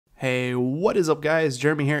Hey, what is up guys?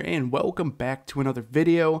 Jeremy here and welcome back to another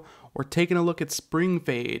video. We're taking a look at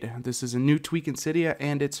SpringFade. This is a new tweak in Cydia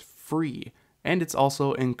and it's free. And it's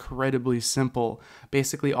also incredibly simple.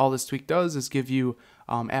 Basically all this tweak does is give you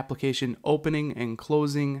application opening and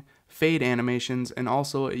closing fade animations, and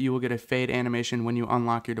also you will get a fade animation when you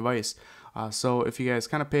unlock your device. So if you guys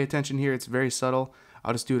kind of pay attention here, it's very subtle.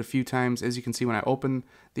 I'll just do it a few times. As you can see, when I open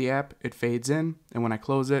the app, it fades in, and when I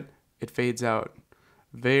close it, it fades out.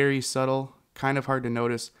 Very subtle, kind of hard to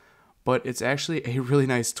notice, but it's actually a really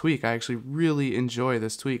nice tweak. I actually really enjoy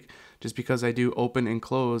this tweak just because I do open and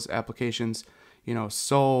close applications,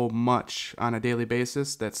 so much on a daily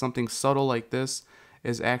basis that something subtle like this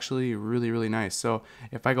is actually really nice. So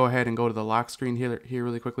if I go ahead and go to the lock screen here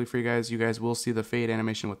really quickly for you guys will see the fade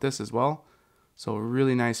animation with this as well. So a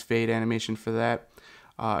really nice fade animation for that.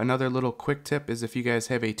 Another little quick tip is if you guys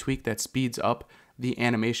have a tweak that speeds up the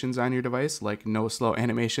animations on your device, like no slow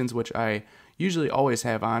animations, which I usually always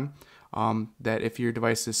have on, that if your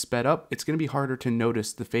device is sped up, it's going to be harder to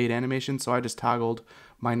notice the fade animation. So I just toggled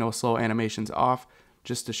my no slow animations off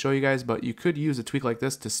just to show you guys, but you could use a tweak like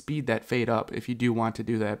this to speed that fade up if you do want to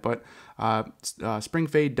do that. But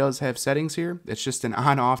SpringFade does have settings here. It's just an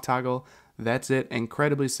on-off toggle. That's it.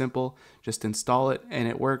 Incredibly simple. Just install it and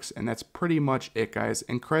it works, and that's pretty much it, guys.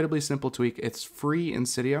 Incredibly simple tweak. It's free in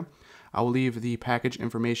Cydia. I will leave the package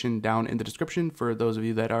information down in the description for those of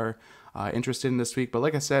you that are interested in this tweak. But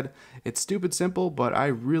like I said, it's stupid simple, but I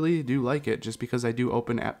really do like it just because I do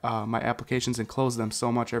open my applications and close them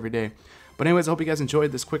so much every day. But anyways, I hope you guys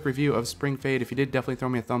enjoyed this quick review of SpringFade. If you did, definitely throw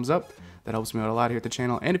me a thumbs up. That helps me out a lot here at the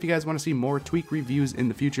channel. And if you guys want to see more tweak reviews in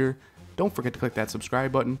the future, don't forget to click that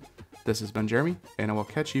subscribe button. This has been Jeremy, and I will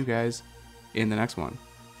catch you guys in the next one.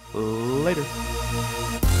 Later.